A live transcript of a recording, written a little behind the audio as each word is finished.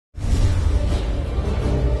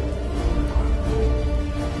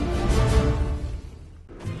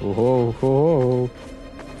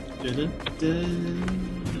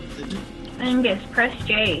Angus, press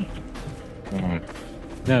J.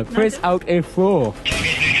 No, press Alt F4.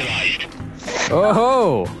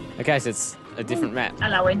 Oh! Okay, so it's a different map.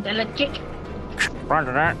 Hello, Intelligic.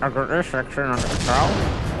 Roger that, I've got this section under control.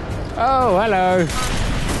 Oh, hello.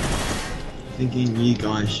 Thinking you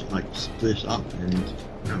guys should like split up and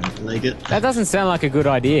leg it. That doesn't sound like a good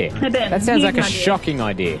idea. Hey Ben, That sounds like a here's an idea. shocking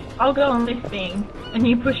idea. I'll go on this thing, and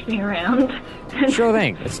you push me around. Sure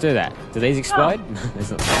thing, let's do that. Do these explode?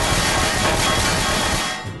 There's not-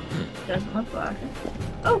 Doesn't look like it.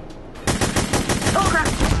 Oh! Oh crap!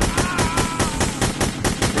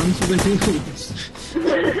 Run to the hills.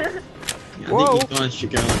 I think you guys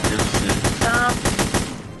should go like downstairs.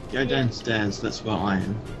 Go downstairs, that's where I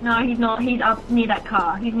am. No, he's not. He's up near that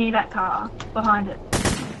car. He's near that car. Behind it.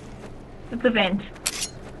 It's a vent.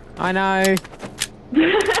 I know.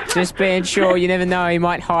 Just being sure, you never know, he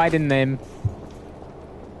might hide in them.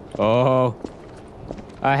 Oh.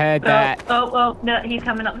 I heard that. Oh, no, he's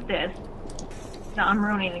coming upstairs. No, I'm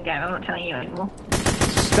ruining the game. I'm not telling you anymore.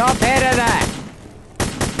 Stop ahead of that!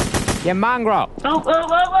 You mongrel! Oh.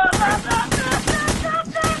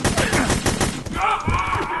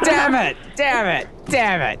 Damn it! Damn it!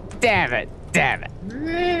 Damn it! Damn it! Damn it!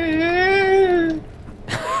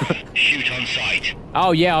 Shoot on sight.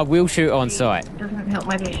 Oh yeah, I will shoot on sight. Doesn't help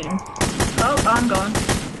my vision. Oh, I'm gone.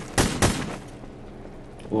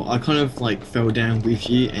 Well, I kind of like fell down with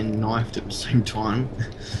you and knifed at the same time.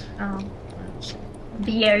 Oh.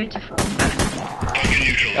 Beautiful.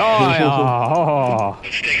 Oh.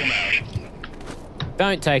 Let's take him out.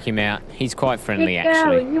 Don't take him out. He's quite friendly, Hey, girl,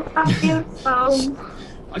 actually. you are beautiful.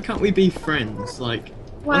 Why can't we be friends? Like,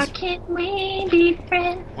 Why can't we be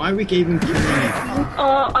friends? why are we even killing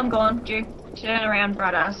Oh, I'm gone. Dude, turn around,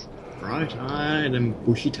 brothers. bright-eyed and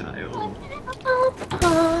bushy-tailed?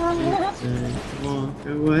 Walk He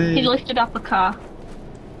away. lifted up a car.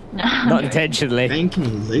 No. Not intentionally. Ben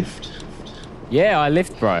can lift. Yeah, I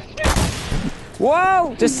lift, bro.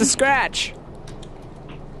 Whoa! Just a scratch.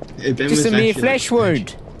 Ben Just was a mere actually, flesh like,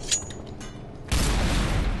 wound.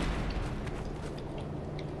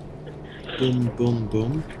 Boom, boom,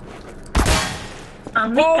 boom.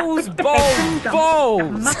 Balls, balls,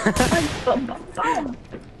 balls!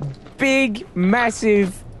 Big,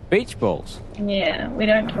 massive beach balls. Yeah, we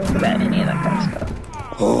don't talk about any of that kind of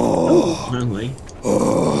stuff. Finally.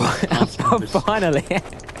 Oh, finally.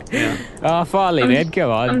 Yeah. Oh, finally, man.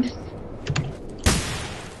 Come on.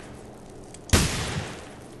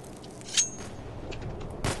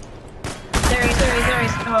 There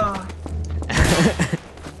is. Oh.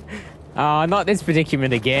 Oh, not this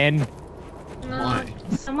predicament again. No. Why?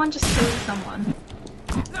 Someone just killed someone.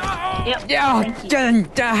 Yep. Yeah, Thank you.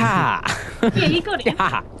 yeah, Yeah, you got it.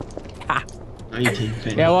 No, you didn't,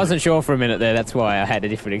 Ben. I wasn't sure for a minute there. That's why I had a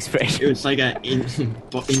different It expression. was like an instant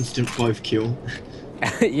both kill.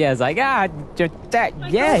 Yeah, I was like, just that,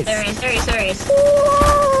 yes. There is.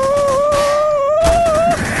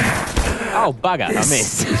 Oh, bugger, I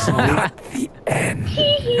missed. The end.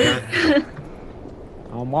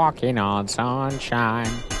 I'm walking on sunshine.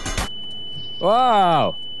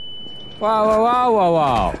 Whoa!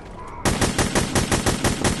 Whoa.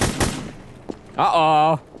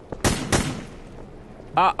 Uh-oh.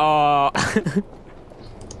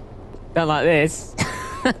 Don't like this.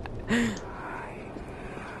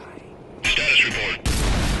 Status report.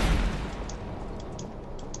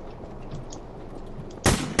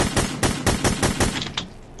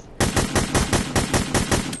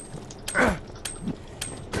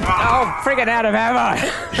 Oh, friggin' out of ammo.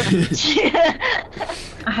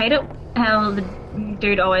 I hate it how the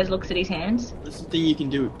dude always looks at his hands. That's the thing you can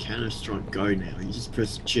do with Counter-Strike Go now. You just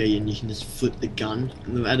press G and you can just flip the gun.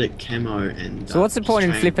 And they've added camo and... So what's the point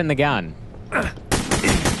in strain. flipping the gun? Like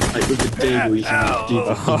with the deagle, you can do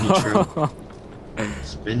the thing neutral.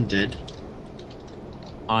 It's been dead.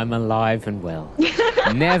 I'm alive and well.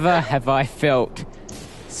 Never have I felt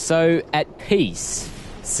so at peace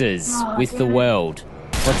with the world.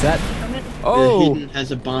 What's that? The Oh! Hidden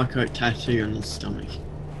has a barcode tattoo on his stomach.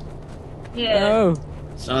 Yeah. Oh!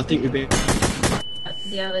 So I think we've been...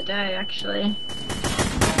 The other day, actually.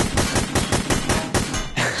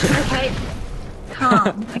 Okay.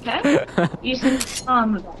 Calm, okay? You can be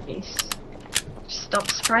calm about this. Stop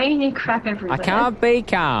spraying your crap everywhere. I can't be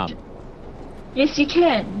calm. Yes, you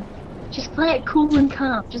can. Just play it cool and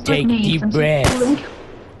calm. Just Take like me. deep I'm so breath. cool and calm.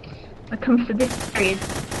 I come for this period.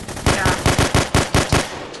 Yeah.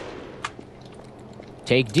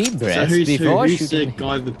 Take deep So breaths who's before the shooting.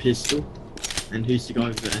 guy with the pistol? And who's the guy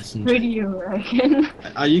with the Who SMG? do you reckon?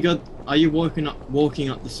 Are you walking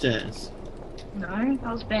up the stairs? No, that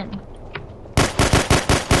was Ben.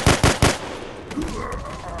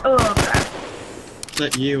 Oh, crap. Is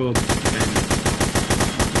that you or Ben?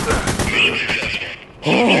 Mission successful.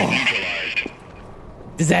 Oh. Neutralized.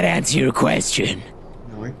 Does that answer your question?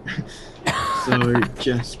 No. So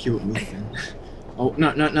Jess killed me then. Oh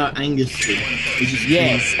no, Angus did. He just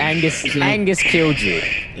Yes, changed his name. Angus killed you.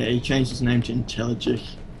 Yeah, he changed his name to Intelligic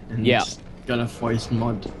and Yeah. got a voice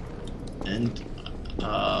mod and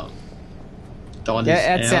died Yeah,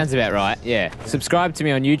 that his sounds about right. Yeah. Subscribe to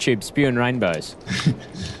me on YouTube, SpewinRainbows.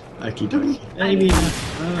 Okie dokie. Maybe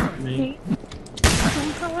me.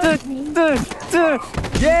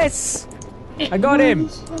 Yes! I got him!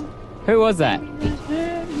 Who was that?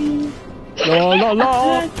 La la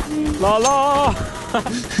la! La la!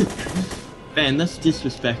 Ben, that's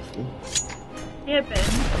disrespectful. Yeah, Ben.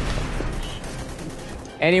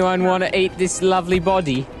 Anyone want to eat this lovely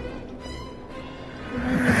body?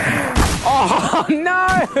 Oh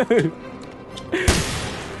no!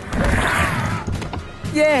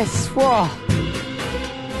 Yes, what?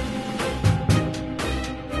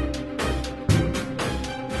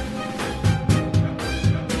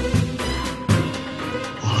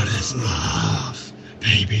 What is love?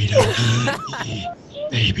 Baby, don't hurt me.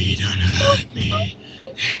 Baby, don't hurt me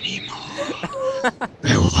anymore.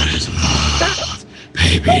 What is love?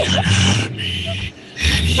 Baby, don't hurt me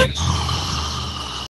anymore.